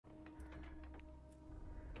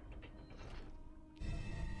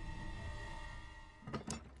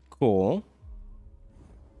Cool.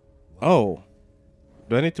 Oh.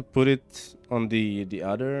 Do I need to put it on the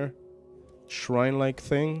other shrine-like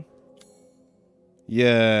thing?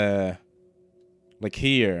 Yeah. Like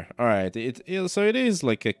here. Alright. So it is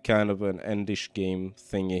like a kind of an endish game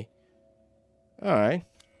thingy. Alright.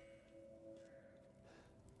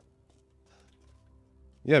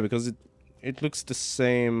 Yeah, because it looks the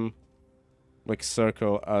same like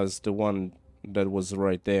circle as the one that was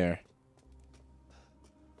right there.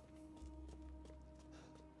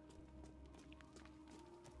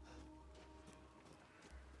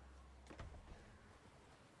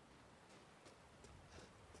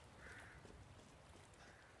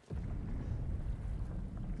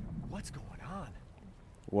 What's going on?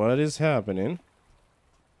 What is happening?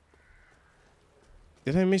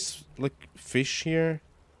 Did I miss like fish here?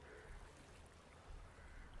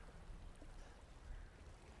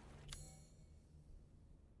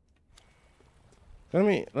 Let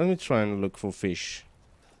me try and look for fish.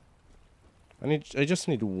 I just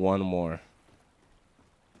need one more.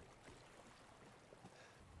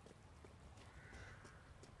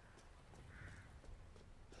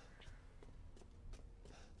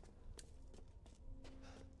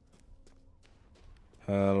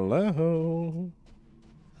 Hello.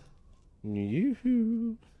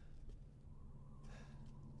 Yoo-hoo.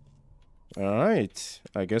 Alright.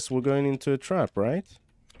 I guess we're going into a trap, right?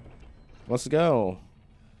 Let's go.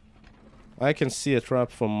 I can see a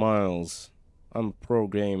trap for miles. I'm a pro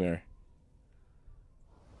gamer.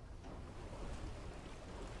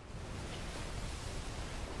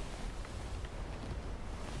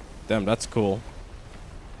 Damn, that's cool.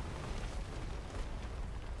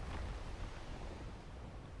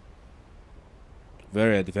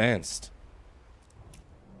 Very advanced.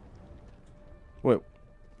 Wait,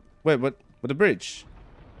 but the bridge?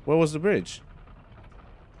 Where was the bridge?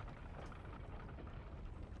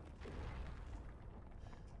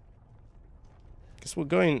 Guess we're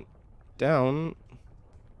going down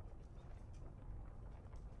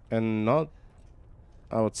and not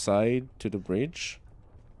outside to the bridge.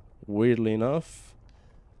 Weirdly enough.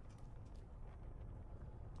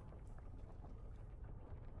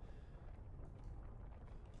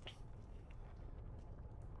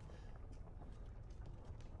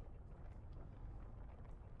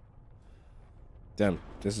 Damn,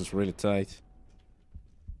 this is really tight.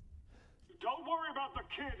 Don't worry about the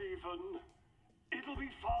kid, Ethan. It'll be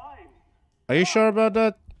fine. Are you sure about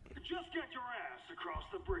that? Just get your ass across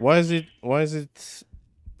the bridge. Why is it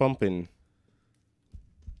pumping?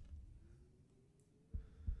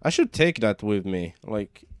 I should take that with me.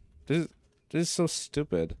 Like, this is so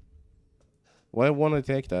stupid. Why won't I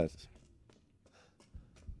take that?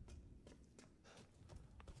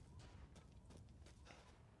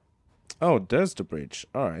 Oh, there's the bridge.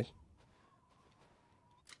 Alright.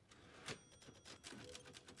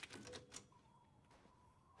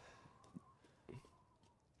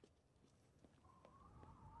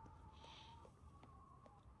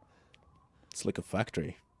 It's like a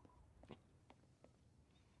factory.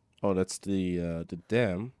 Oh, that's the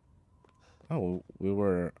dam. Oh, we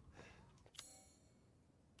were...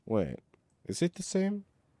 Wait. Is it the same?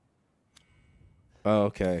 Oh,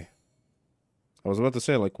 okay. I was about to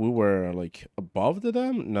say, like, we were, like, above the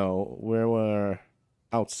dam? No, we were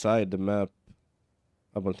outside the map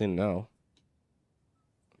up until now.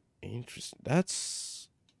 Interesting. That's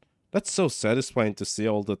so satisfying to see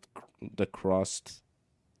all the crossed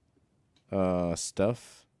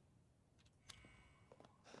stuff.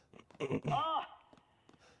 Ah,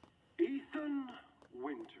 Ethan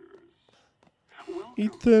Winters. Welcome.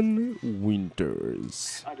 Ethan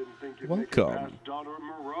Winters. I didn't think you'd Welcome. make it past Daughter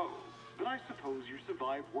Moreau, but I suppose you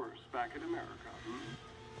survived worse back in America.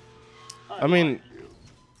 I mean, like you.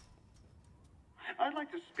 I'd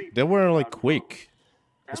like to speak they to were you like about quick,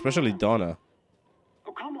 growth. especially Am I- Donna.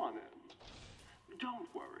 Oh, come on in. Don't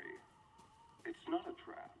worry. It's not a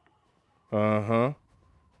trap. Uh-huh.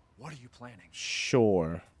 What are you planning?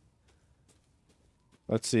 Sure.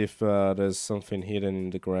 Let's see if there's something hidden in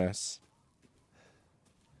the grass.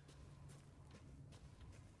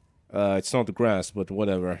 It's not the grass, but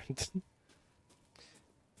whatever.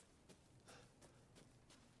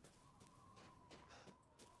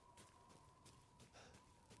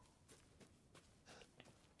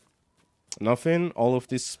 Nothing? All of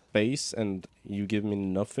this space and you give me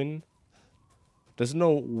nothing? There's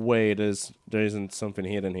no way there isn't something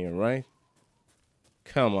hidden here, right?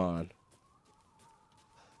 Come on.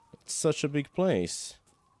 It's such a big place.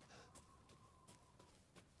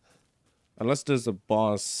 Unless there's a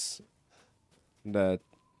boss that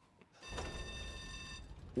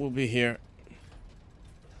will be here.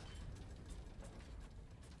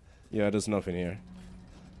 Yeah, there's nothing here.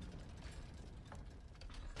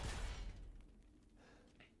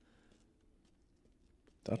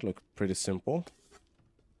 That looked pretty simple.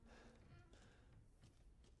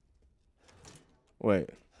 Wait.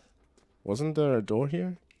 Wasn't there a door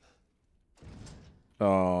here?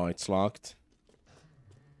 Oh, it's locked.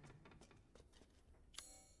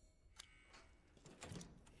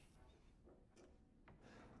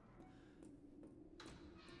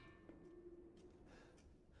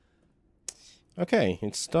 Okay,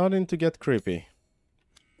 it's starting to get creepy.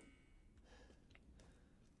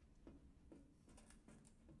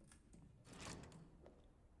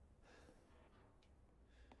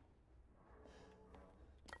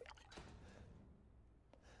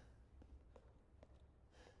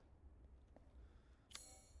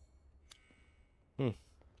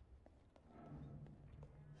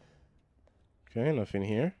 Okay, nothing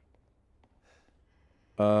here.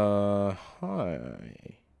 Hi.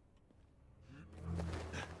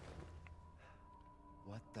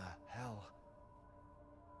 What the hell?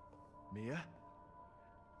 Mia?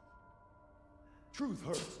 Truth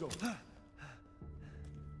hurts, don't it?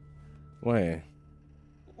 Wait.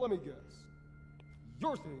 Let me guess.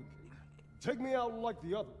 You're thinking, take me out like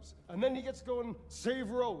the others, and then he gets going save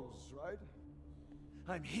Rose, right?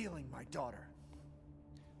 I'm healing my daughter.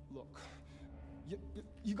 Look,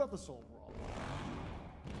 you got this all wrong.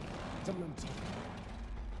 Tell me I'm talking.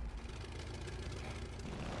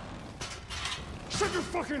 Shut your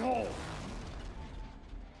fucking hole!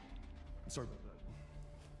 Sorry about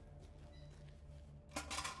that.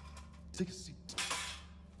 Take a seat.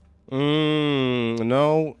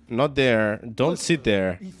 No, not there. Don't sit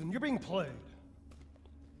there. Ethan, you're being played.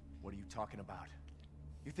 What are you talking about?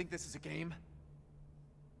 You think this is a game?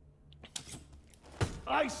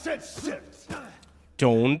 I said sit!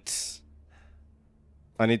 Don't.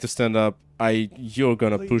 I need to stand up. You're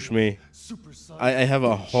gonna push me. I have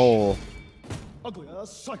a hole Ugly,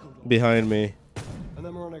 psycho dog. behind me. And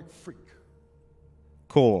then moronic freak.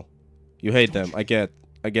 Cool. You hate them. I get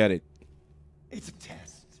it. It's a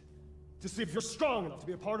test. To see if you're strong enough to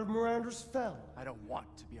be a part of Miranda's family. I don't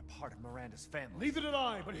want to be a part of Miranda's family. Neither did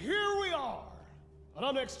I, but here we are. And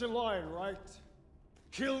I'm next in line, right?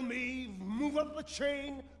 Kill me, move up the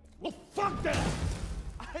chain. Well, fuck that!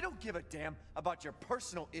 I don't give a damn about your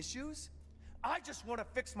personal issues. I just want to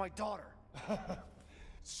fix my daughter.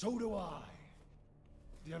 So do I.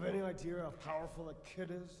 Do you have any idea how powerful that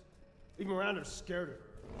kid is? Even Miranda's scared of her.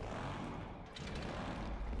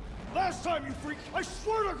 Last time, you freak, I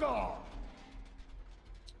swear to God!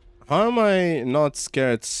 How am I not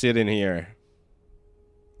scared sitting here?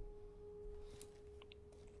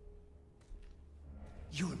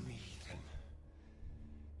 You and me, Ethan.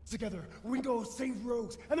 Together, we can go save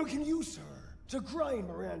Rose, and then we can use her to grind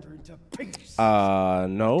Miranda into pieces.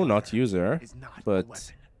 No, not use her, Is not a but weapon.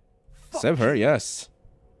 save her, yes.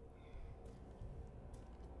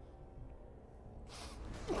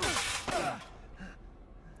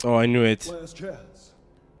 Oh, I knew it. Last chance.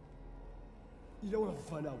 You don't have to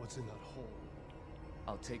find out what's in that hole.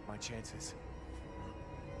 I'll take my chances.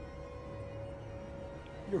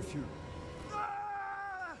 You're futile.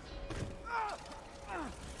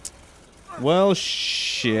 Well,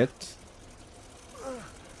 shit.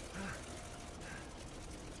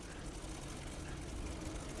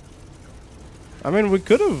 I mean, we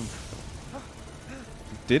could have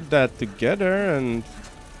did that together and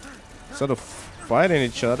sort of fighting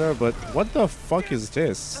each other, but what the fuck is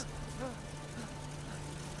this?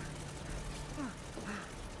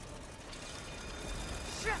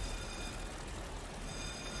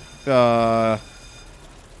 Thought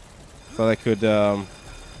I could,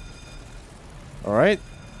 alright.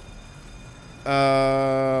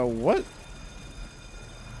 What?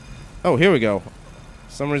 Oh, here we go. For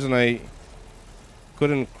some reason I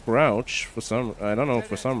couldn't crouch for some, I don't know,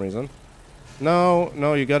 for some reason.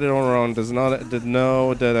 No, you got it all wrong. There's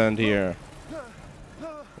no dead end here.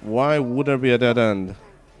 Why would there be a dead end?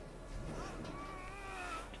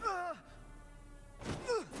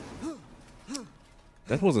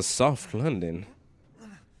 That was a soft landing.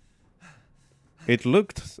 It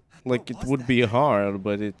looked like it would be hard,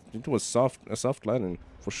 but it was a soft landing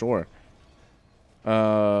for sure.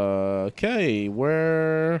 Okay,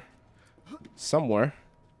 where? Somewhere.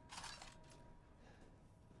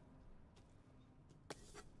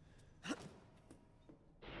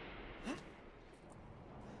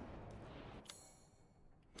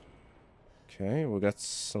 Okay, we got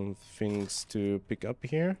some things to pick up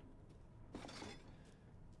here.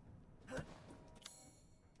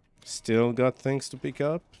 Still got things to pick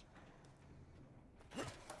up.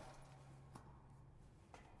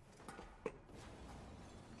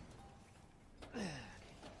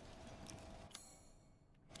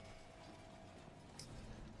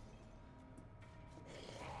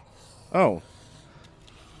 Oh.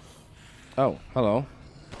 Oh, hello.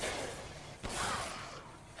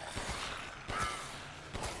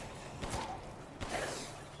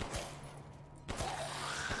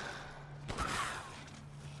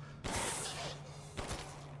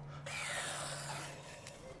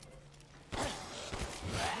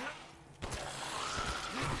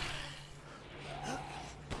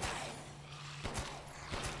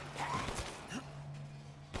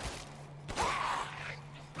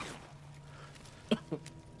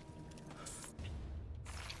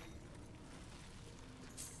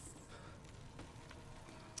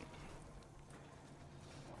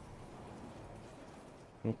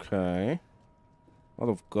 Okay. A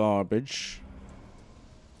lot of garbage.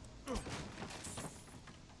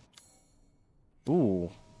 Ooh.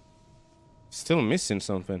 Still missing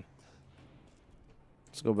something.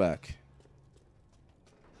 Let's go back.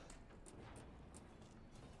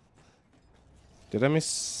 Did I miss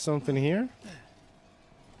something here?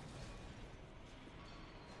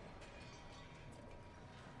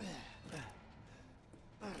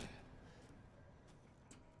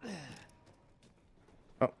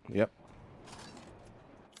 Oh, yep.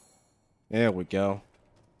 There we go.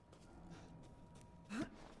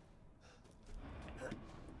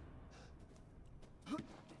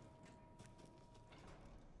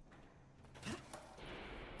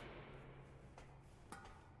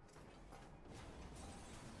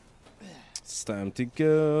 It's time to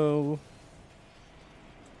go.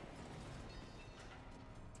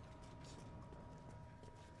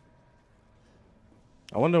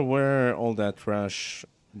 I wonder where all that trash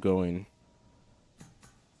going.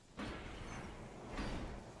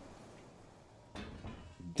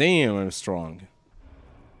 Damn, I'm strong.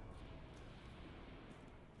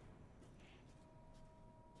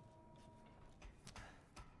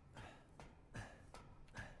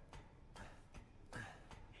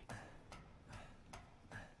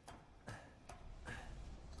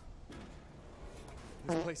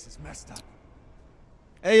 This place is messed up.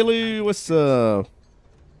 Hey Lou, what's up?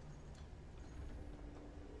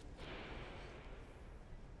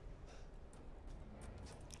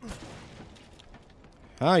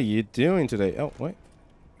 How you doing today? Oh, wait.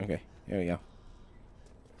 Okay, here we go.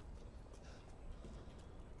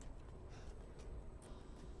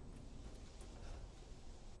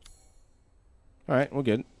 Alright, we're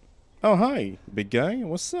good. Oh, hi, big guy.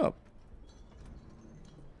 What's up?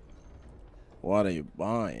 What are you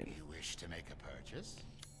buying? You wish to make a purchase?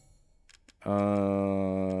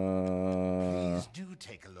 Please Please do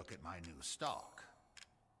take a look at my new stock.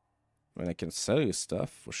 I mean, I can sell you stuff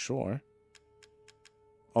for sure.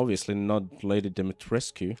 Obviously not Lady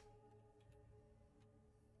Dimitrescu.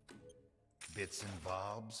 Bits and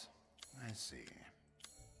bobs? I see.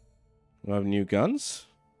 We have new guns.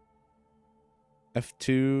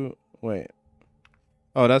 F2. Wait.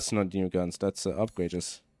 Oh, that's not new guns. That's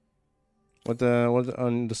upgrades. What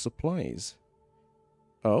on the supplies?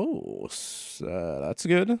 Oh, that's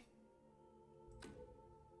good.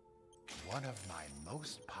 One of my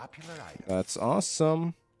most popular items. That's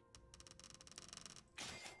awesome.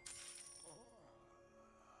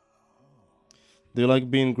 Do you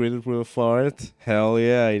like being greeted with a fart? Hell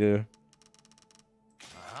yeah, I do.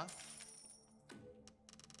 Uh-huh.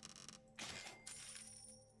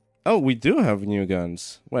 Oh, we do have new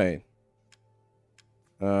guns. Wait.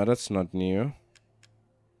 That's not new.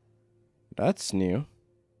 That's new.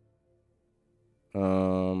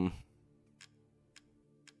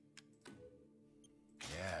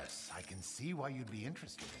 Yes, I can see why you'd be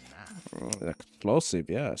interested in that. Explosive,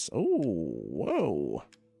 yes. Oh, whoa.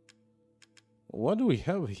 What do we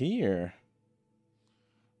have here?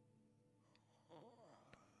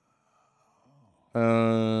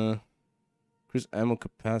 Increase ammo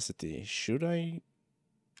capacity. Should I?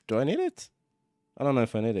 Do I need it? I don't know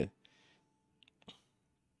if I need it.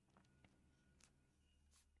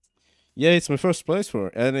 Yeah, it's my first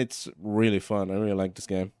playthrough, and it's really fun. I really like this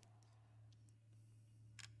game.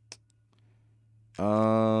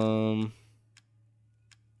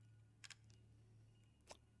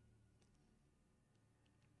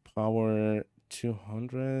 Power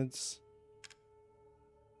 200s.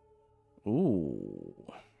 Ooh.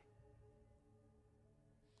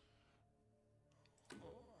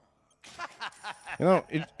 You know,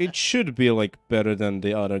 it should be like better than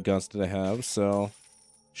the other guns that I have, so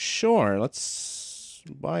sure, let's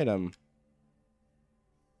buy them.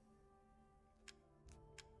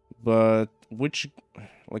 But which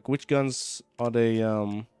guns are they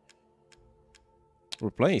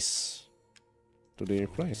replace? Do they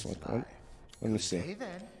replace? Like, let me see. Okay,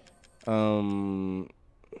 then.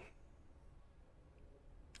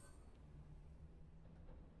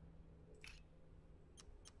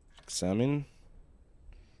 Examine.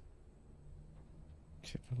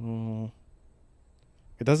 Capital.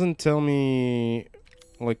 It doesn't tell me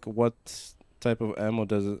like what type of ammo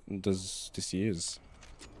does this use.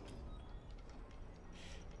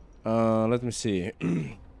 Let me see.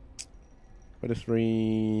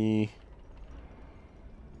 33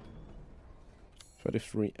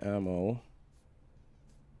 ammo.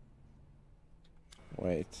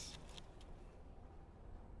 Wait.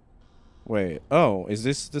 Oh, is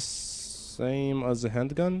this the same as a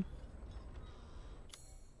handgun?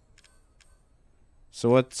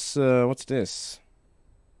 So what's this?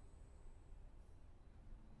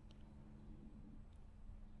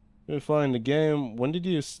 You find the game. When did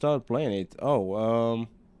you start playing it? Oh,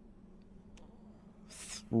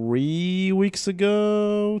 3 weeks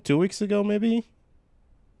ago, 2 weeks ago, maybe.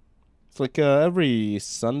 It's like every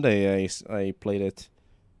Sunday I played it.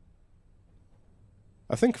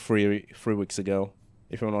 I think three weeks ago,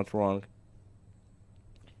 if I'm not wrong.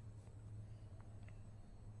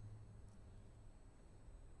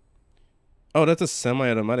 Oh, that's a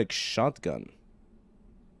semi-automatic shotgun.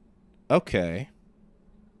 Okay.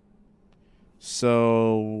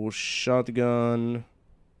 So shotgun,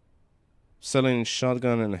 selling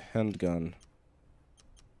shotgun and handgun.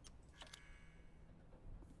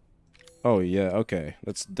 Oh yeah, okay.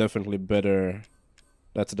 That's definitely better.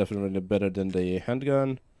 That's definitely better than the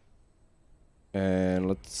handgun. And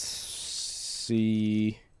let's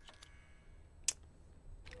see.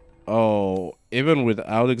 Oh, even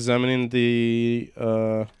without examining the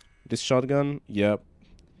this shotgun, yep.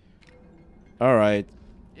 All right,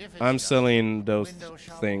 If it's I'm just selling those window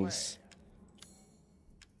shop things.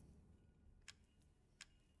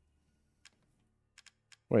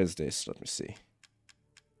 Where is this? Let me see.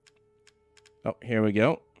 Oh, here we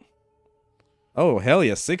go. Oh, hell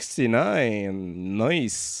yeah, 69.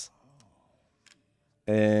 Nice.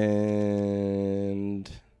 And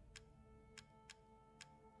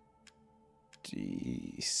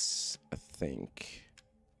these, I think.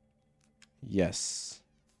 Yes.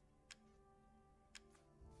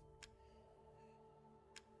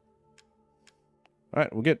 All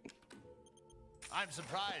right, we're good. I'm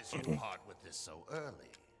surprised you part with this so early.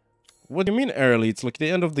 What do you mean early? It's like the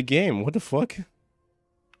end of the game. What the fuck?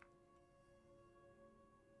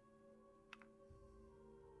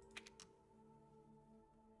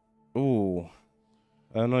 Ooh.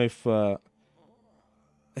 I don't know if I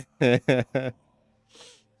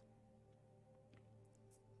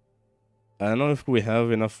don't know if we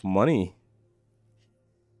have enough money.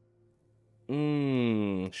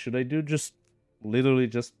 Should I do just literally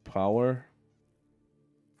just power?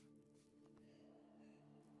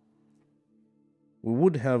 We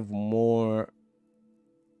would have more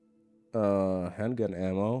handgun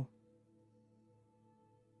ammo.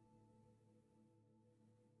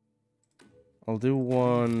 I'll do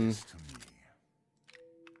one This to me.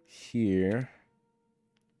 here.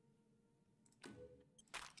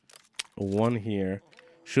 One here.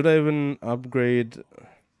 Should I even upgrade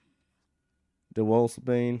the Walls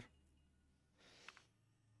Bane?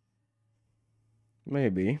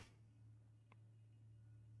 Maybe.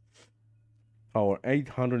 Power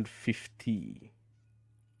 850.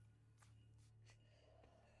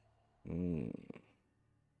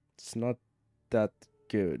 It's not that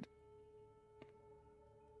good.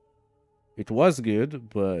 It was good,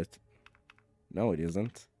 but no, it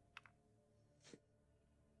isn't.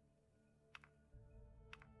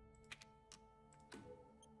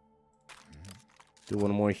 Do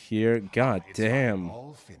one more here. God It's damn.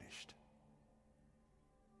 all finished.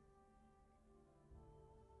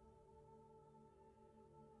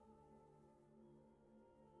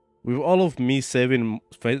 With all of me saving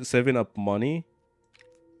up money,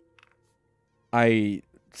 I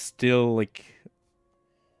still like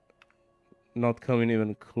not coming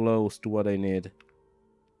even close to what I need.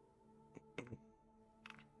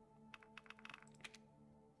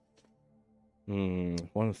 Hmm,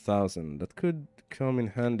 1,000. That could come in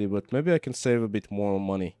handy, but maybe I can save a bit more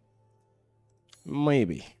money.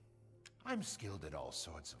 Maybe. I'm skilled at all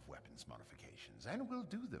sorts of weapons modifications, and will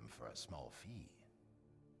do them for a small fee.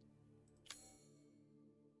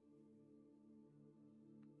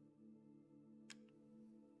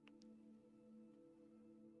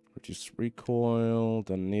 Reduce recoil,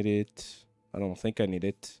 don't need it. I don't think I need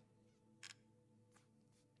it.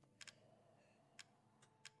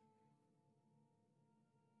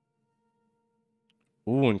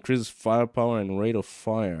 Ooh, increases firepower and rate of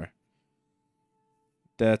fire.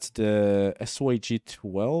 That's the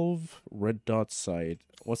SYG-12 red dot sight.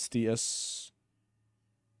 What's the S?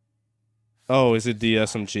 Oh, is it the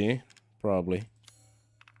SMG? Probably.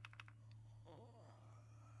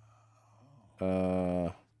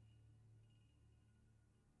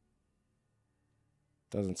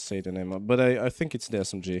 Doesn't say the name, but I think it's the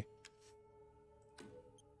SMG.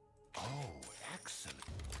 Oh, excellent.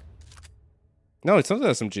 No, it's not the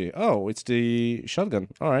SMG. Oh, it's the shotgun.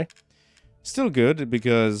 All right. Still good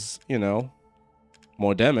because, you know,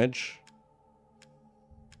 more damage.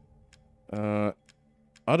 Other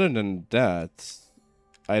than that,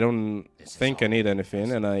 I don't think I need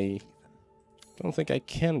anything, and I don't think I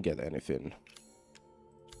can get anything.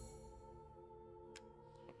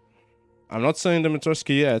 I'm not saying the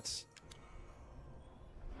Matroska yet.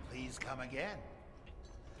 Please come again.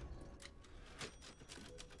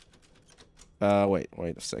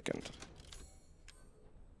 Wait a second.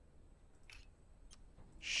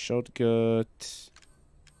 Shortcut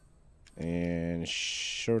and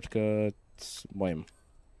shortcut. Wham.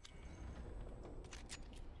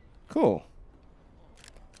 Cool.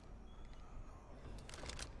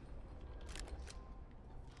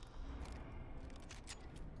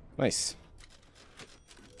 Nice.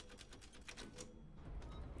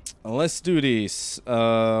 Let's do this.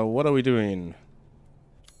 What are we doing?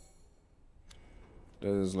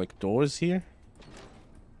 There's like doors here.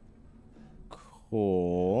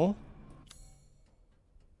 Cool.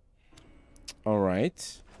 All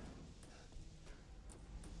right.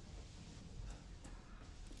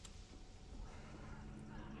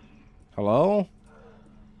 Hello?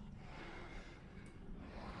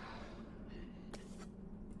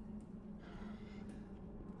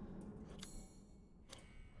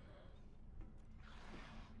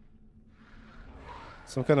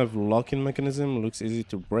 Some kind of locking mechanism looks easy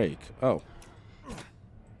to break. Oh.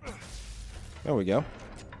 There we go.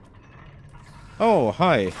 Oh,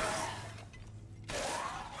 hi.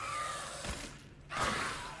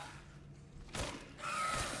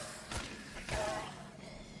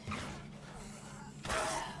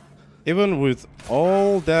 Even with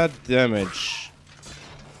all that damage,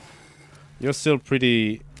 you're still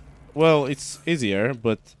pretty... Well, it's easier,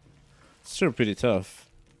 but still pretty tough.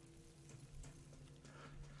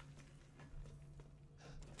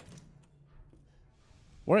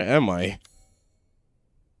 Where am I?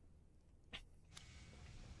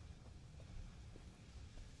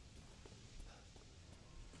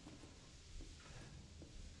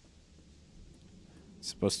 It's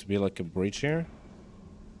supposed to be like a bridge here.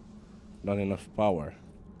 Not enough power.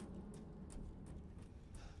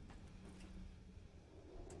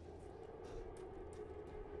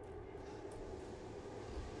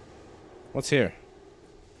 What's here?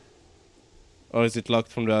 Oh, is it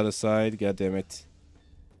locked from the other side? God damn it.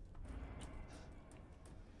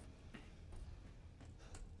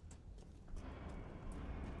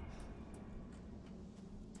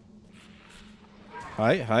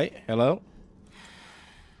 Hi, hello?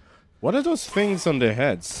 What are those things on their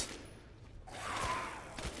heads?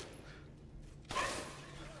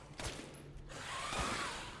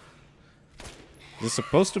 Is this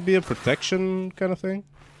supposed to be a protection kind of thing?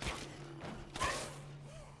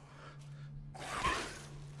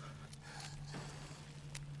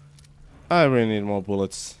 I really need more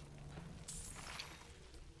bullets.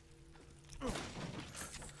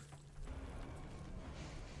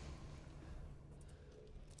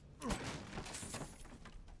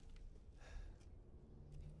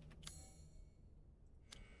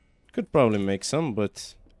 Could probably make some,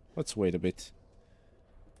 but let's wait a bit.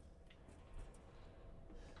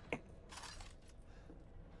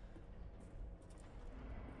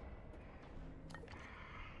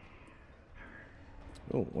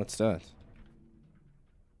 Oh, what's that?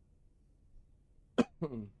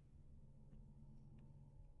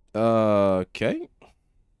 Okay.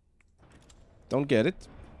 Don't get it.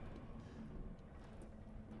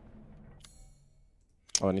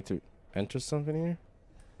 Oh, I need to enter something here?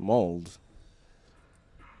 Mold.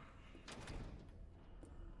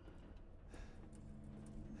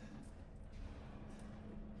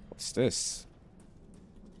 What's this?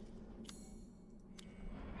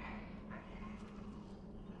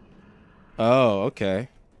 Oh, okay.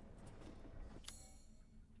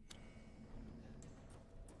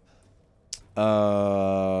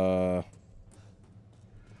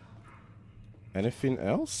 Anything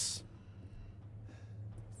else?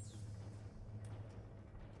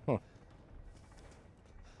 Huh.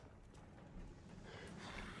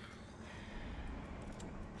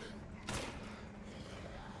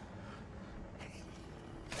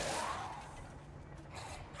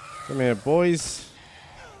 Come here, boys.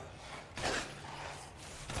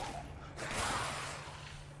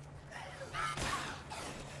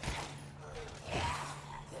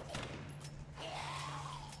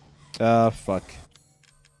 Ah, fuck.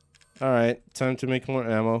 Alright, time to make more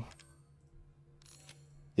ammo.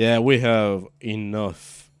 Yeah, we have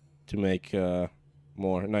enough to make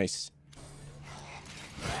more. Nice.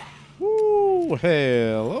 Woo,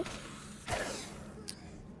 hello.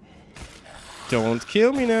 Don't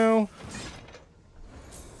kill me now.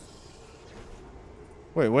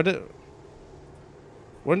 Wait, what did...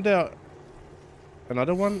 Wasn't there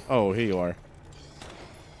another one? Oh, here you are.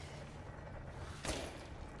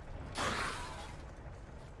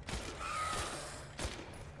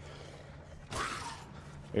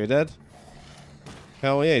 Are you dead?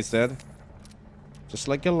 Hell yeah, he's dead. Just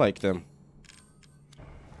like I like them.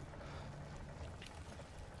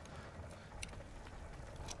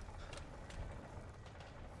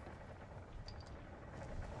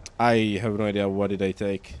 I have no idea what did I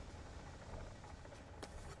take.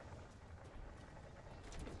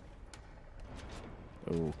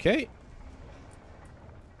 Okay.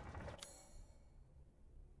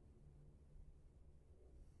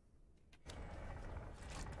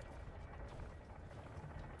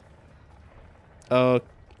 Oh,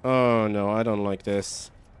 oh no, I don't like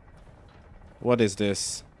this. What is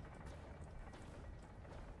this?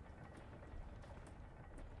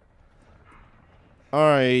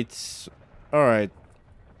 Alright. Alright.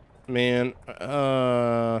 Man.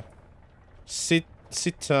 Sit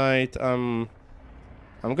tight. I'm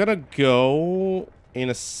gonna go in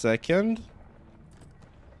a second.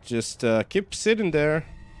 Just keep sitting there.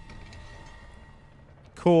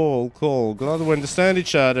 Cool, cool. Glad we understand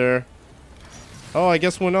each other. Oh, I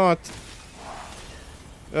guess we're not.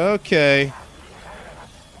 Okay.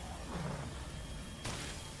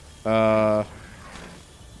 Yeah,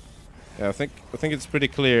 I think it's pretty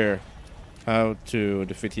clear how to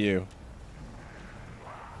defeat you.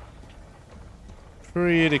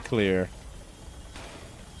 Pretty clear.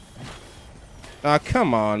 Ah,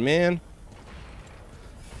 come on, man.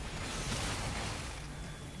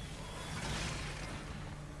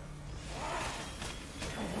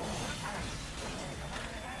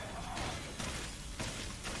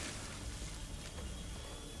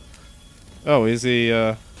 Oh, is he,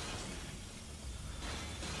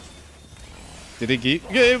 did he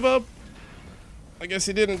give up? I guess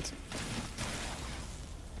he didn't.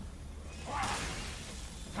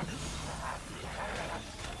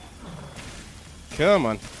 Come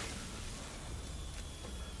on.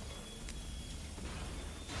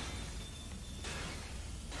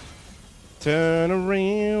 Turn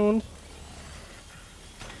around.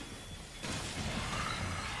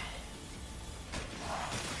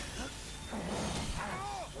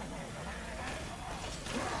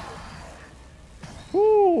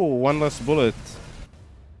 Ooh, one less bullet.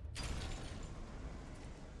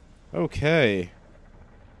 Okay.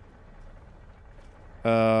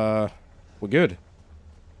 We're good.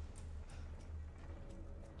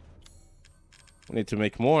 We need to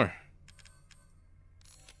make more.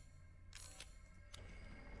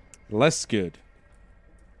 Less good.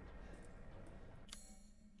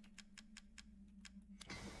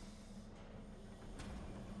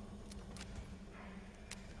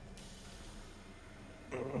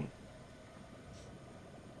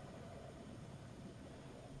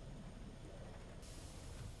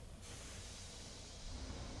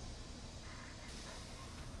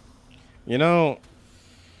 You know,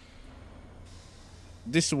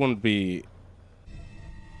 this wouldn't be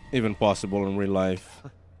even possible in real life.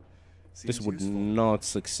 This would not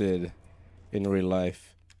succeed in real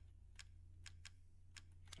life.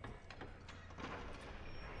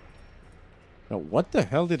 Now, what the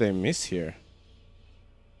hell did I miss here?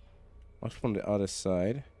 What's from the other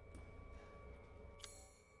side?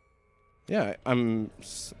 Yeah, I'm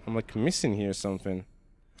like missing here something.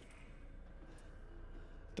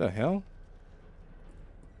 The hell?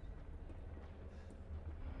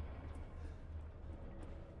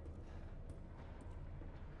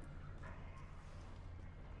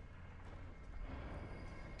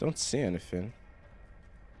 Don't see anything.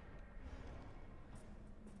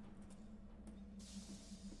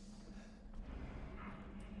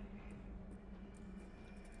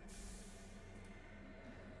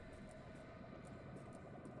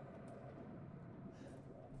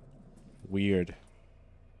 Weird.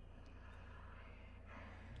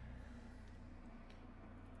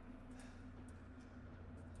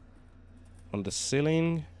 On the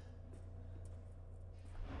ceiling.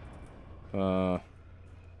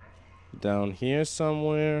 Down here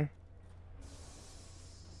somewhere.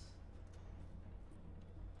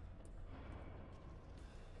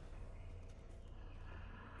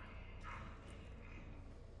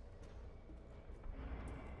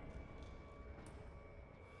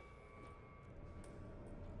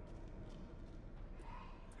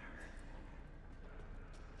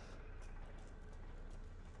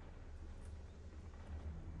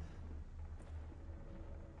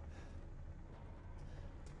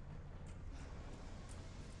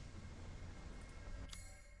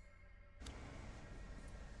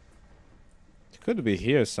 Could be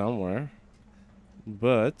here somewhere.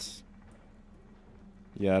 But...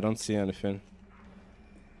 yeah, I don't see anything.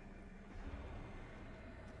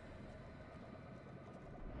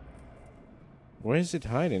 Where is it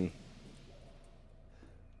hiding?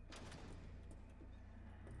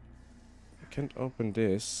 I can't open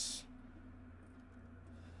this.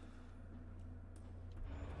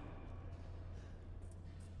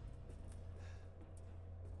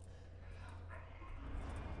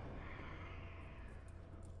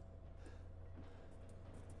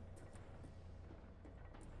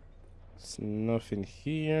 There's nothing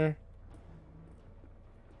here.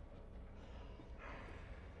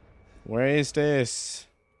 Where is this?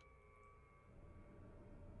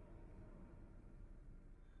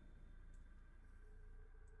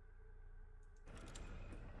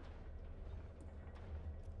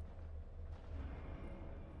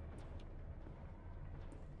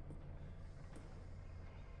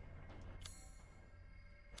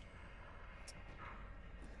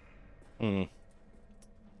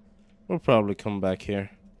 We'll probably come back here.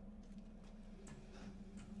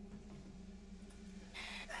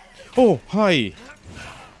 Oh, hi!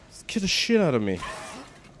 Get the shit out of me.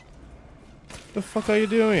 The fuck are you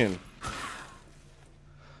doing?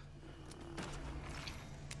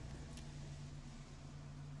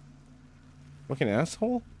 Fucking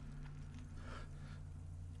asshole?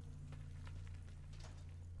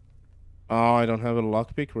 Oh, I don't have a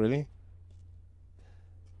lockpick, really?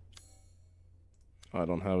 I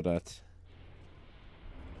don't have that.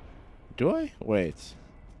 Do I? Wait.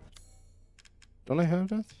 Don't I have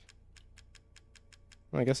that?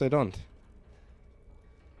 I guess I don't.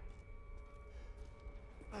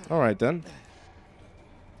 Alright then.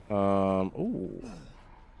 Ooh.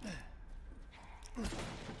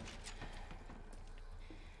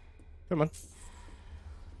 Come on.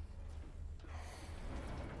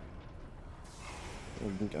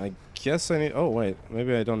 I guess I need... oh, wait.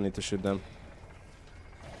 Maybe I don't need to shoot them.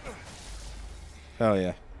 Hell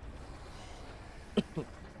yeah.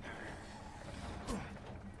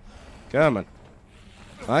 Come on.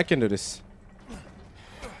 I can do this.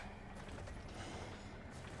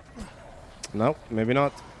 No, maybe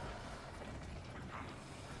not.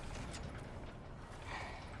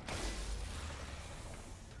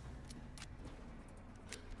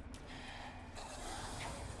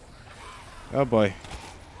 Oh boy.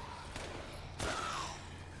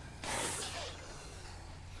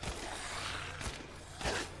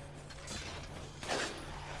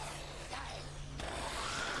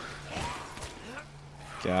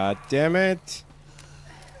 God damn it.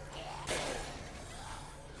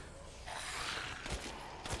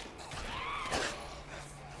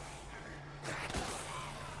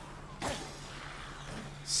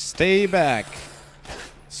 Stay back.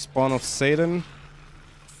 Spawn of Satan.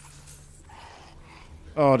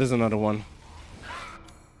 Oh, there's another one.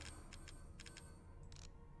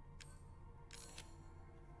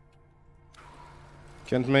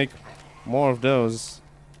 Can't make more of those.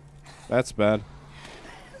 That's bad.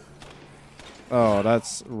 Oh,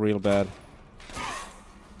 that's real bad.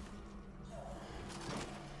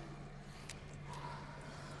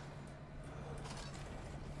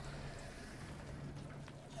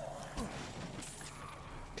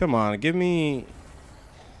 Come on, give me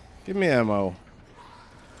ammo.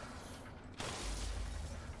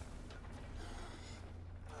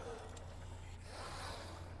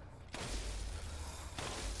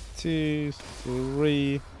 Two,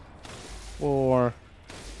 three, 4,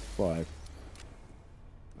 5.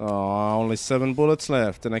 Oh, only 7 bullets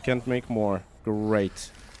left, and I can't make more. Great.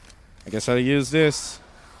 I guess I'll use this.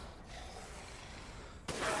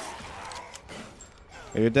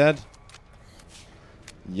 Are you dead?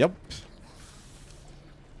 Yep.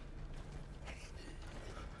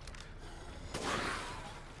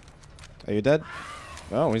 Are you dead?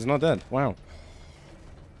 Oh, he's not dead. Wow.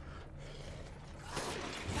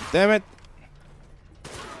 Damn it.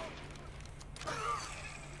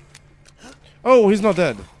 Oh, he's not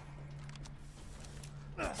dead.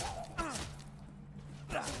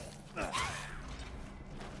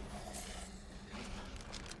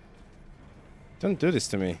 Don't do this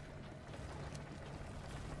to me.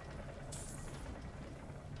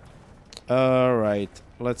 Alright,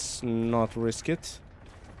 let's not risk it.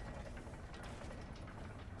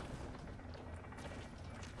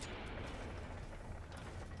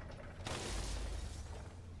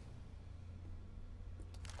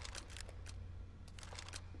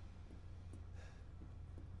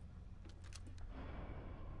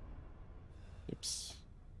 Oops.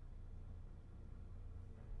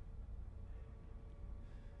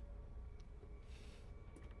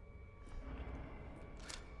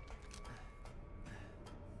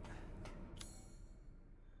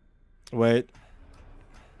 Wait.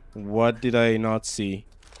 What did I not see?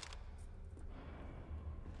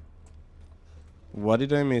 What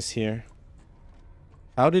did I miss here?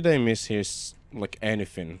 How did I miss here, like,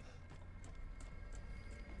 anything?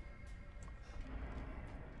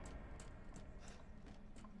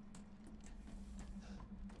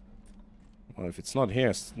 Well, if it's not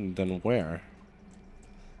here, then where?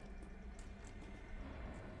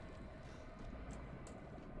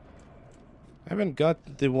 I haven't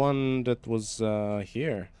got the one that was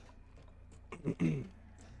here.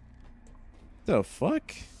 The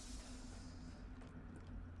fuck?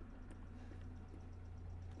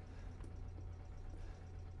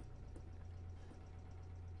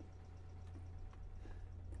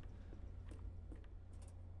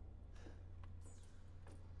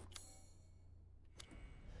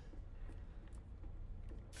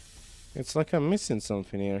 It's like I'm missing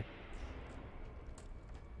something here.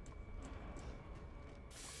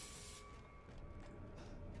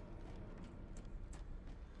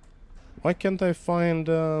 Why can't I find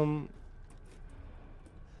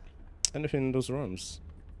anything in those rooms?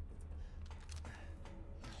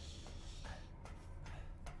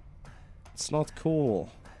 It's not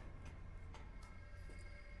cool.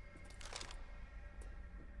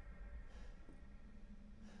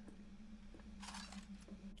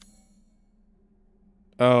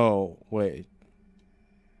 Oh, wait.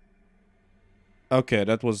 Okay,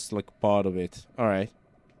 that was like part of it. Alright.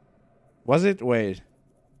 Was it? Wait.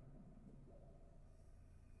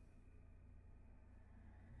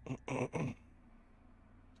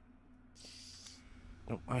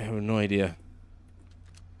 No, I have no idea.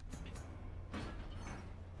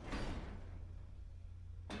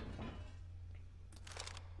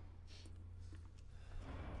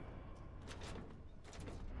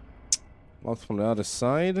 Not from the other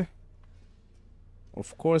side.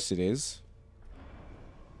 Of course it is.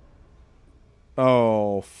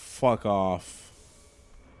 Oh, fuck off.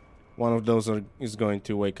 One of those is going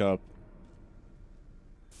to wake up.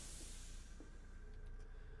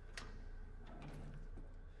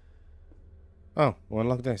 Oh, one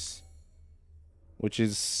like this. Which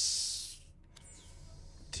is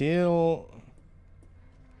still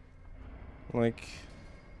like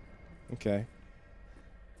okay.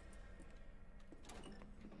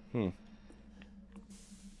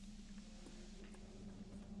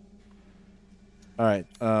 Alright,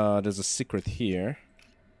 there's a secret here.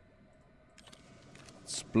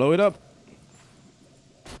 Let's blow it up.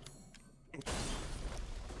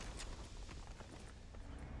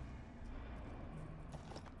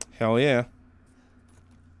 Hell yeah.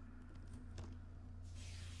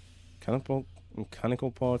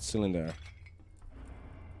 Mechanical part cylinder.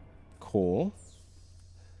 Cool.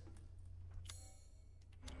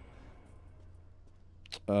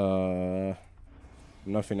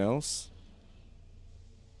 Nothing else.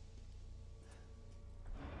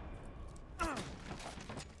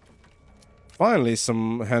 Finally,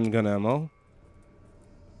 some handgun ammo.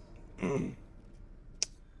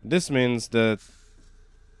 This means that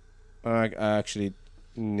I actually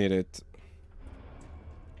need it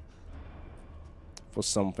for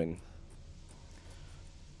something.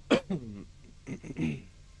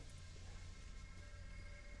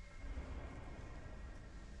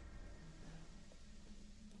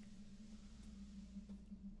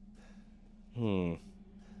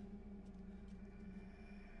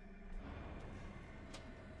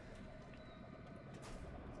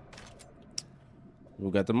 We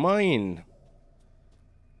got the mine.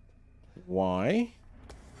 Why?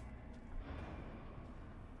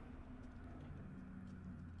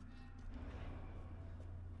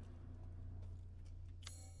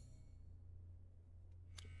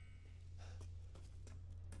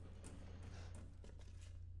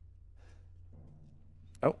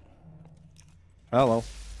 Oh. Hello.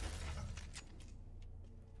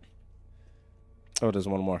 Oh, there's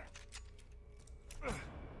one more.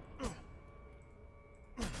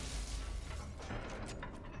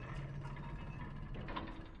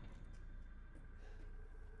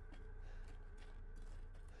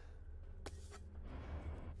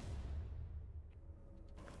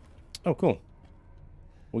 Oh, cool.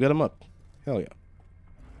 We got him up. Hell yeah.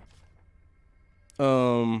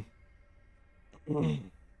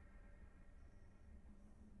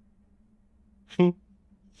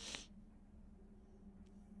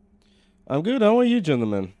 I'm good. How are you,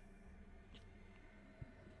 gentlemen?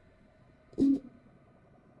 I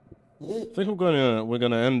think we're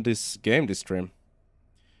gonna end this game, this stream.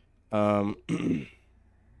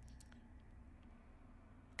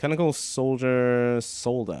 Mechanical soldier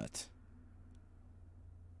soldat.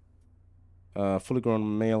 Fully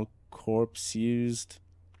grown male corpse used.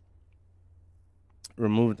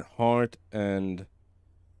 removed heart and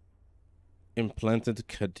implanted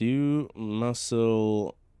Kadu.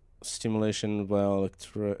 Muscle stimulation via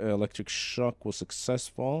electric shock was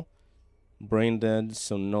successful. Brain dead,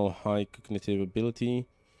 so no high cognitive ability.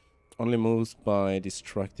 Only moves by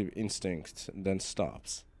destructive instinct, then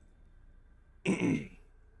stops.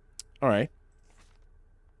 Alright.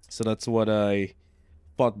 So that's what I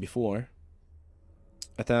fought before.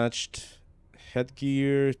 Attached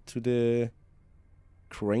headgear to the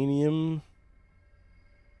cranium.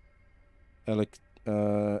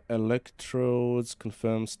 Electrodes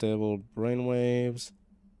confirm stable brainwaves.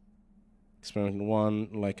 Experiment 1,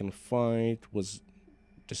 like in fight, was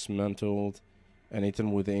dismantled and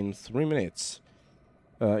eaten within 3 minutes.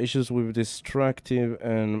 Issues with destructive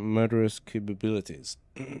and murderous capabilities.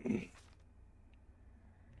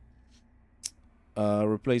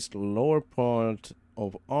 Replaced lower part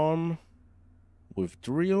of arm with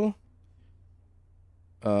drill.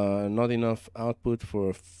 Not enough output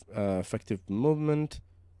for effective movement.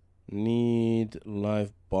 Need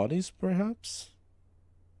live bodies, perhaps?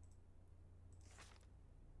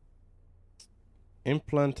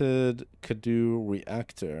 Implanted Kadu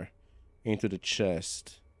reactor into the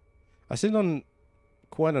chest. I still don't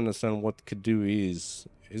quite understand what Kadu is.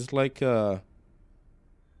 It's like an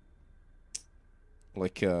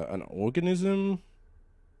organism?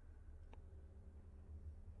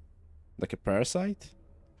 Like a parasite?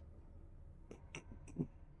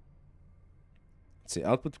 Let's see,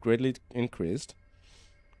 output greatly increased.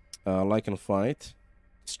 Lichen fight.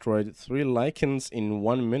 Destroyed 3 lichens in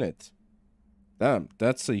 1 minute. Damn,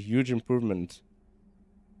 that's a huge improvement.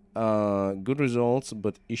 Good results,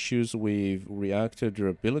 but issues with reactor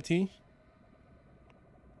durability.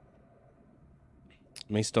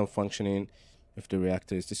 May stop functioning if the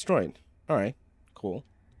reactor is destroyed. Alright, cool.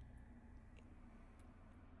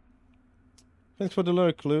 Thanks for the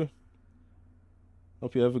lure, Clue.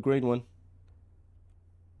 Hope you have a great one.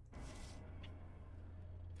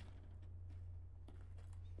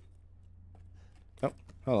 Oh,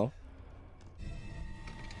 hello.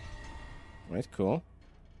 Right, cool.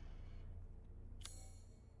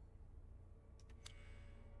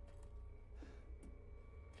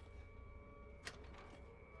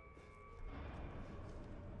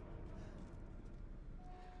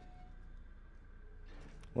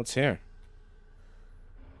 What's here?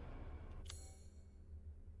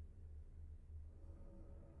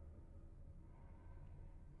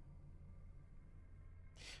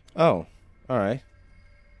 Oh, alright.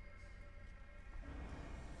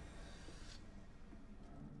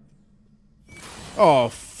 Oh,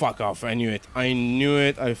 fuck off. I knew it. I knew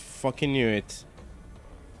it. I fucking knew it.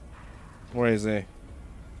 Where is he?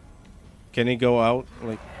 Can he go out?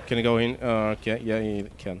 Like, can he go in? Okay, yeah, he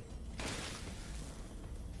can.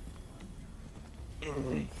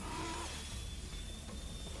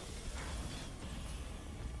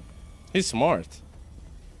 He's smart.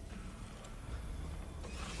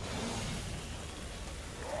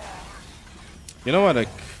 You know what I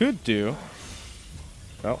could do?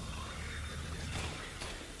 Oh.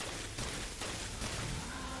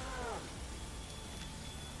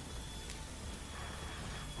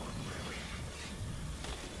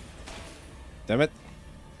 Damn it.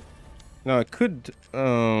 No, I could,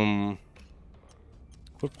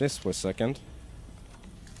 equip this for a second.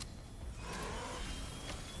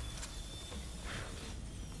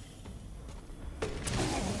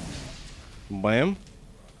 Bam.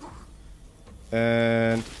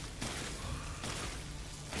 And...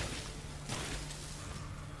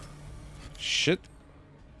 shit.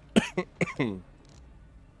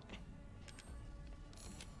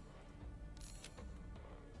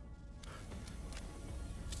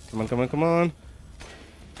 Come on, come on, come on.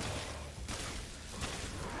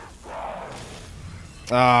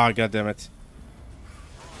 Ah, god damn it.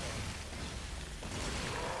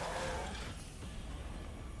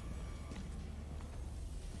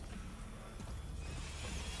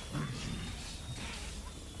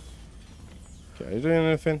 Okay, are you doing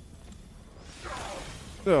anything?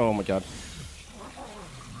 Oh my god.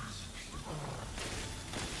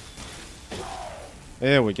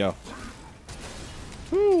 There we go.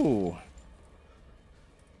 Whew.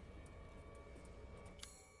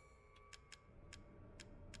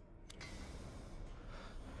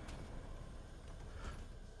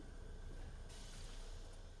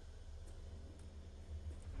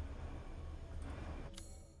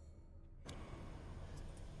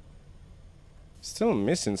 Still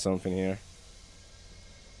missing something here.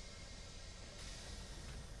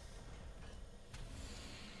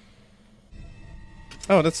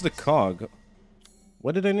 Oh, that's the cog.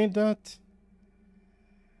 Why did I need that?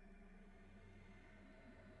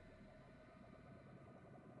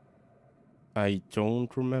 I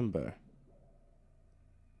don't remember.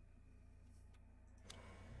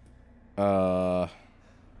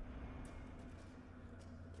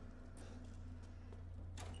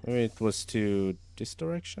 Maybe it was to this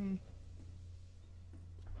direction?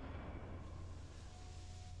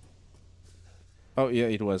 Oh, yeah,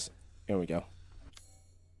 it was. Here we go.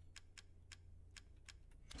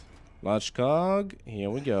 Large cog. Here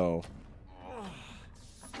we go.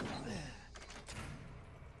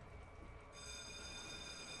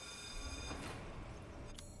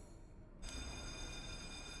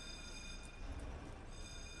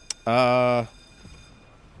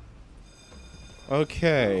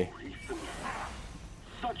 Okay. Oh, Ethan.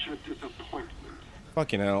 Such a disappointment.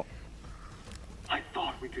 Fucking hell. I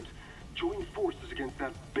thought we could join forces against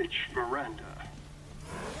that bitch Miranda.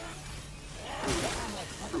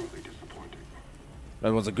 Truly disappointing.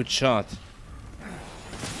 That was a good shot.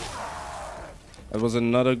 That was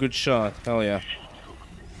another good shot. Hell yeah.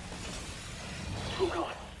 Took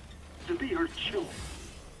us to be her children.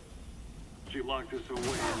 She locked us away in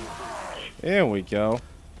the village. Here we go.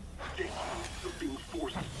 Days of being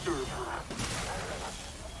forced to serve her.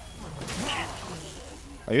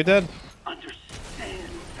 Are you dead? Understand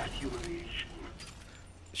that humiliation.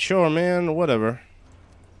 Sure, man. Whatever.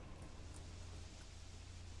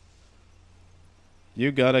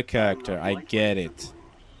 You got a character. I get it.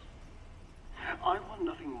 I want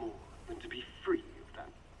nothing more than to be free of that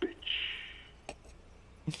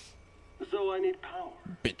bitch. So I need power.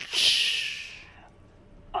 Bitch.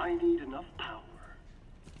 I need enough power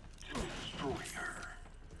to destroy her.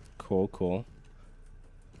 Cool, cool.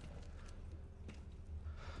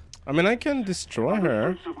 I mean, I can destroy By the her.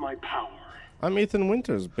 fruits of my power. I'm Ethan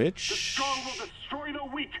Winters, The bitch. strong will destroy the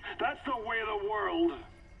weak. That's the way of the world.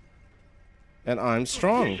 And I'm They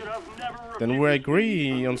strong. should have never Then we refused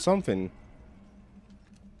agree me. on something.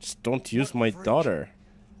 Just don't use my daughter.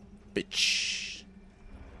 Bitch.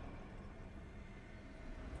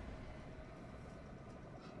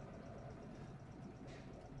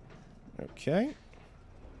 Okay.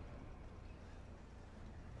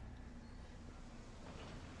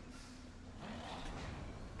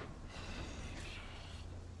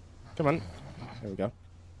 Come on. There we go.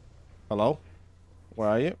 Hello? Where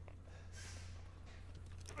are you?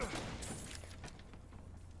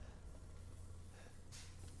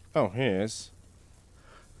 Oh, here he is.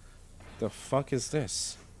 The fuck is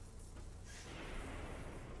this?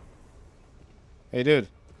 Hey, dude.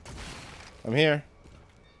 I'm here.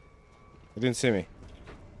 You didn't see me.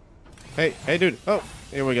 Hey, dude. Oh,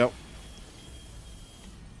 here we go.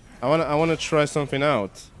 I wanna try something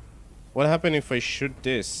out. What happened if I shoot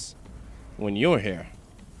this when you're here?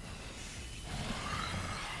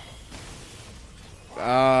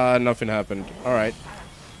 Nothing happened. All right.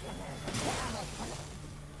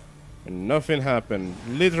 And nothing happened.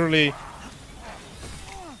 Literally,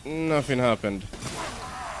 nothing happened.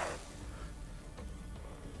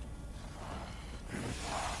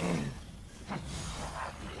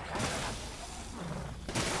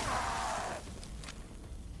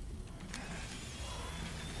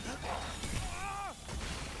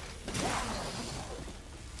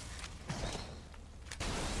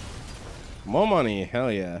 More money,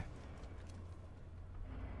 hell yeah.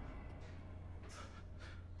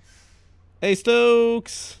 Hey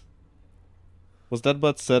Stokes! Was that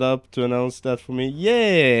bot set up to announce that for me?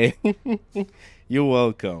 Yay! You're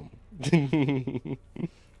welcome.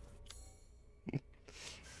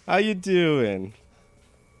 How you doing?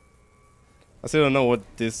 I still don't know what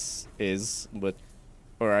this is, but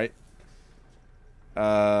alright.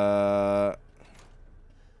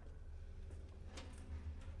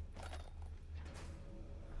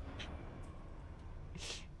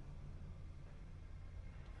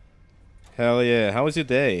 Hell yeah. How was your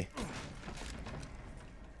day?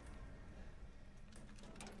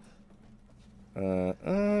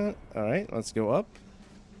 Alright, let's go up.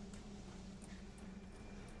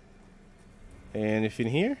 Anything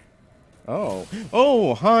here? Oh.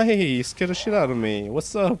 Oh, hi! You scared the shit out of me.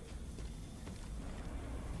 What's up?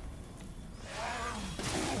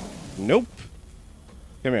 Nope.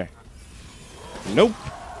 Come here. Nope.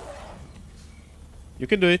 You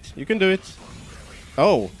can do it. You can do it.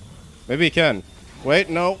 Oh. Maybe you can. Wait,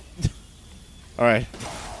 no. Alright.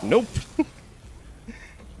 Nope.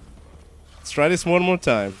 Let's try this one more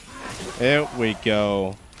time. There we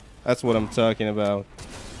go. That's what I'm talking about.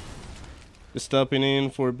 Just stopping in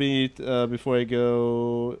for a beat before I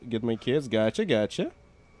go get my kids. Gotcha, gotcha.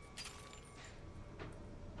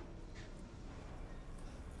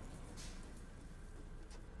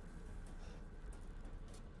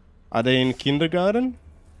 Are they in kindergarten?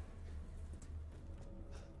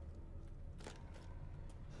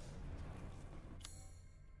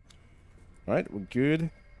 Alright, we're good.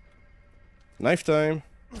 Knife time.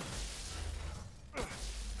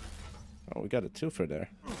 Oh, we got a twofer there.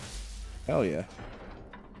 Hell yeah.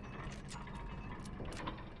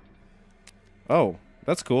 Oh,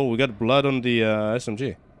 that's cool. We got blood on the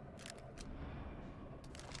SMG.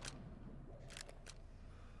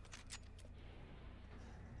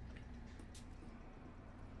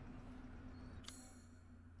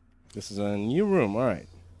 This is a new room. Alright.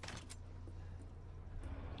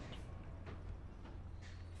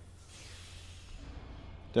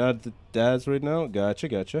 Dad's right now? Gotcha,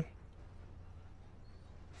 gotcha.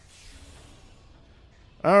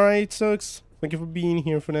 Alright, Sucks. Thank you for being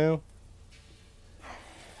here for now.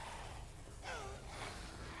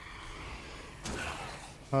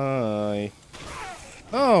 Hi.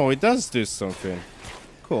 Oh, it does do something.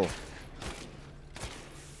 Cool.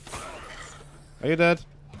 Are you dead?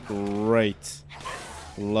 Great.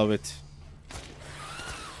 Love it.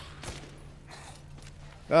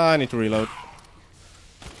 Ah, I need to reload.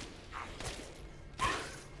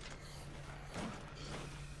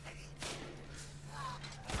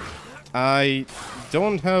 I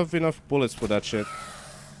don't have enough bullets for that shit.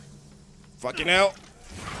 Fucking hell.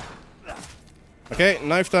 Okay,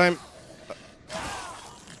 knife time.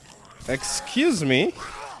 Excuse me?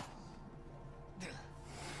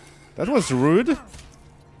 That was rude.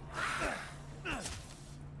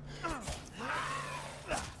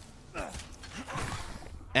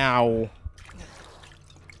 Ow.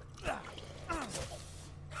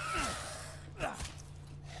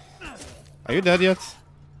 Are you dead yet?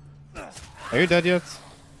 Are you dead yet?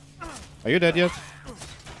 Are you dead yet?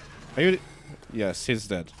 Are you... Yes, he's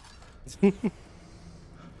dead.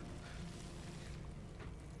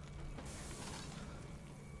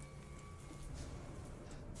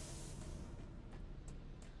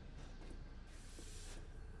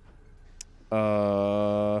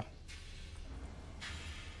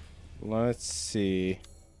 Let's see.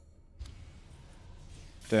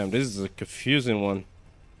 Damn, this is a confusing one.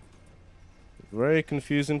 Very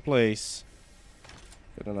confusing place.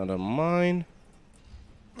 Get another mine.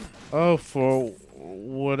 Oh, for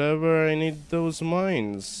whatever I need those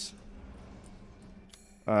mines.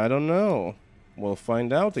 I don't know. We'll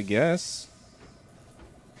find out, I guess.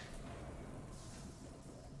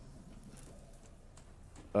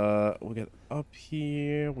 We got up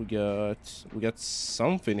here. We got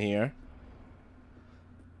something here.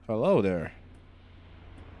 Hello there.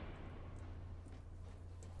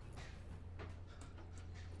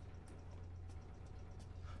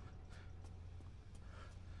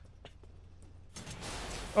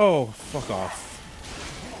 Oh, fuck off.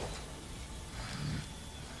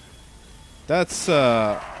 That's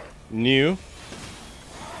new.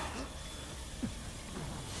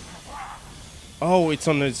 Oh, it's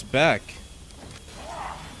on its back.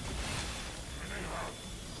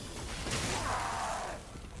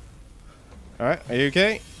 Alright, are you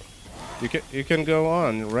okay? You can go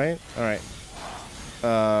on, right? Alright.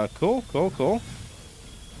 Cool.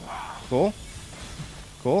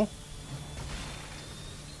 Cool.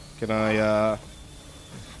 Can I,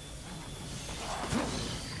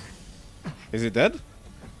 Is it dead?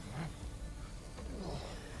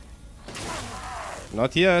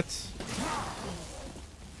 Not yet.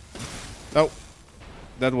 Oh.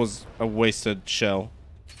 That was a wasted shell.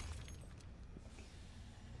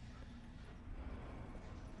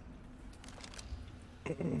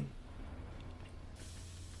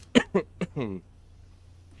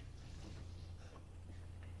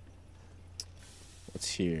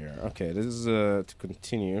 What's here? Okay, this is to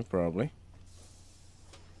continue, probably.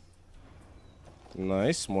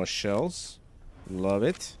 Nice, more shells. Love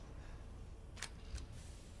it.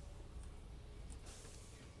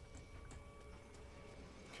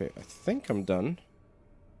 Okay, I think I'm done.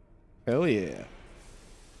 Hell yeah.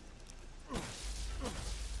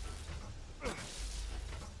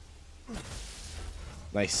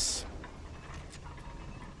 Nice.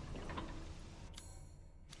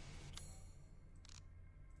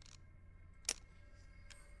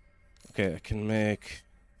 Okay, I can make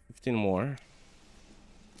 15 more.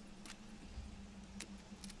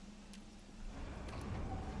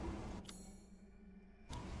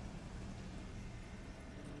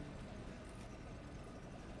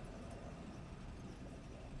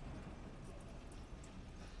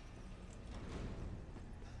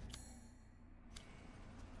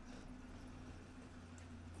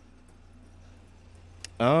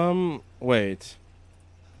 Wait.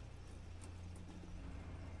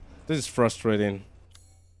 This is frustrating.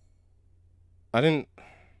 I didn't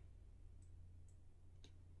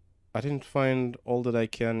find all that I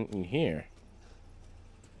can in here.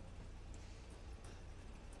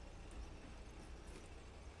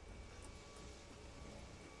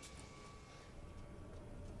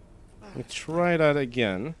 Let me try that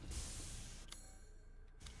again.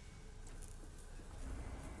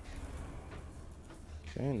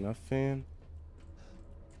 Okay, nothing.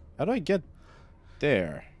 How do I get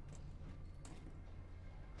there?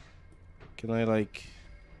 Can I, like,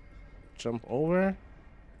 jump over?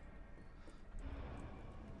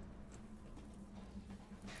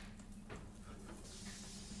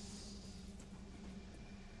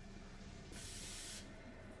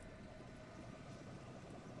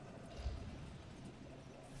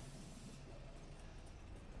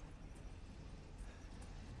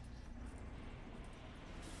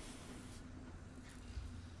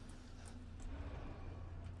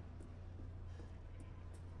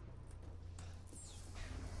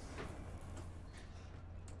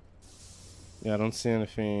 Yeah, I don't see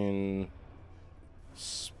anything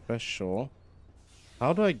special.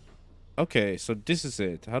 How do I... Okay, so this is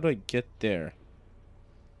it. How do I get there?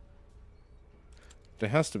 There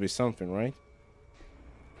has to be something, right?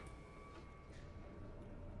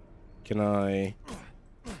 Can I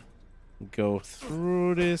go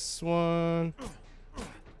through this one?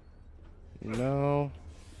 No.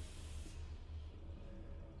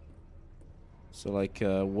 So like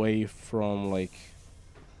away from like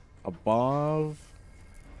above.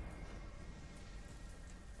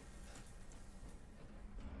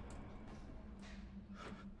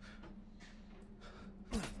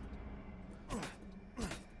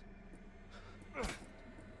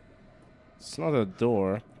 It's not a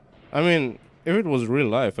door. I mean, if it was real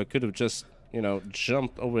life, I could have just, you know,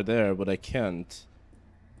 jumped over there, but I can't.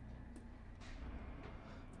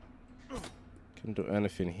 Can't do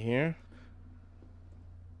anything here.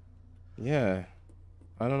 Yeah.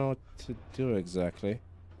 I don't know what to do exactly.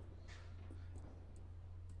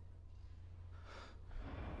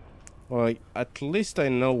 Well, at least I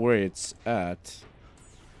know where it's at.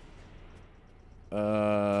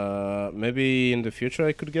 Maybe in the future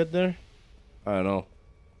I could get there? I don't know.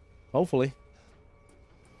 Hopefully.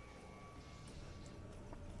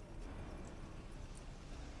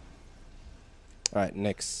 Alright,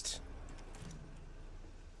 next.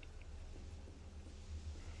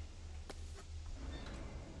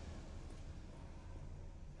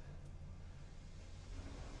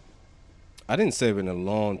 I didn't save in a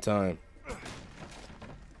long time.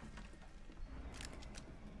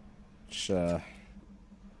 Which,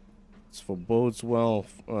 it's for bodes well,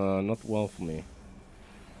 not well for me.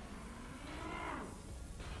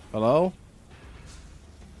 Hello?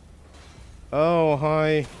 Oh,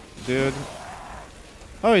 hi, dude.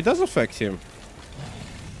 Oh, it does affect him.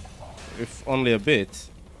 If only a bit.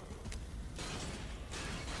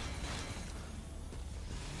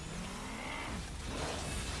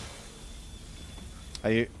 Are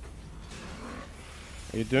you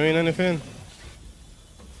doing anything?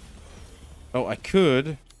 Oh, I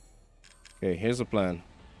could. Okay, here's a plan.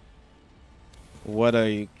 What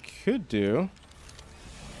I could do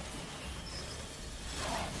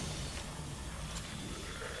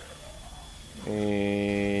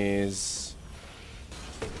is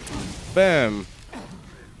bam.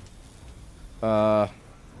 Come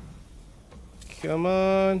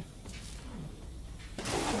on.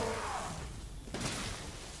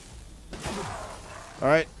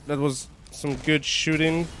 Alright, that was some good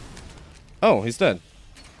shooting. Oh, he's dead.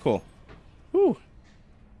 Cool. Whew.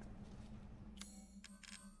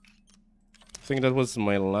 I think that was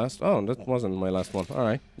my last... Oh, that wasn't my last one.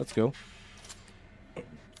 Alright, let's go.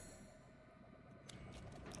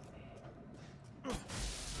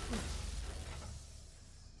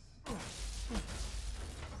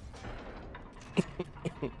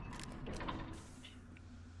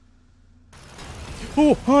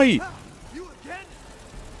 Oh, hi! You again?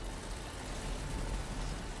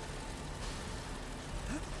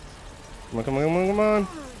 Come on, come on, come on, come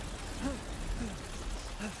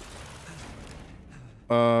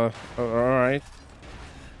on. Alright.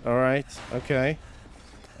 Alright, okay.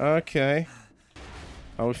 Okay.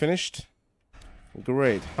 Are we finished?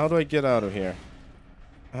 Great. How do I get out of here?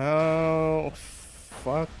 How...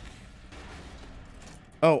 Fuck.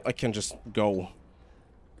 Oh, I can just go.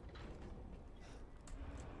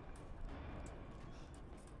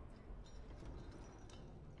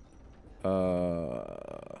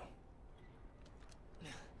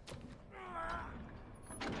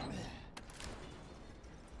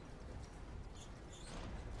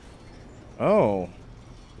 Oh,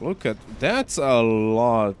 look at that's a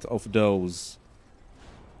lot of those.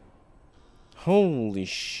 Holy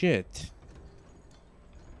shit.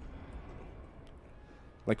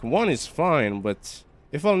 Like one is fine, but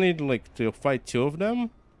if I'll need like to fight two of them,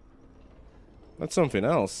 that's something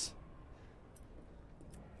else.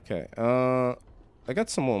 Okay, I got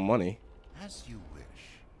some more money. As you wish.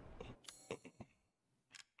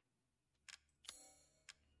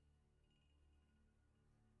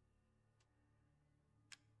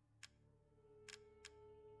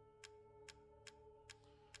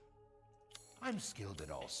 I'm skilled at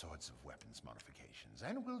all sorts of weapons modifications,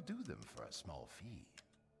 and will do them for a small fee.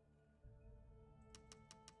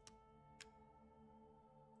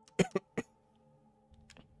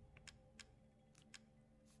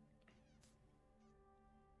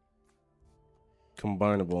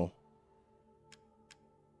 Combinable.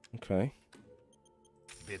 Okay.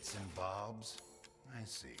 Bits and bobs? I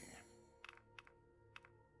see.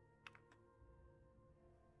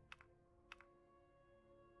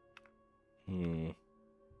 Hmm.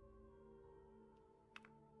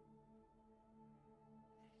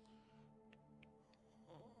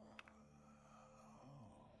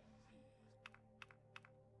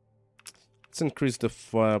 Let's increase the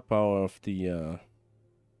firepower of the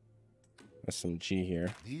SMG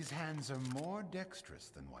here. These hands are more dexterous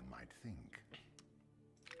than one might think.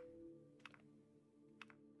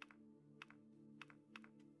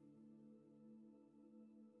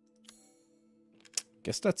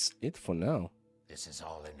 Guess that's it for now. This is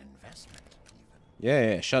all an investment,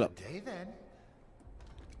 even. Yeah, shut up. Good day, then.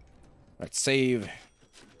 Let's save.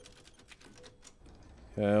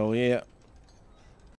 Hell yeah.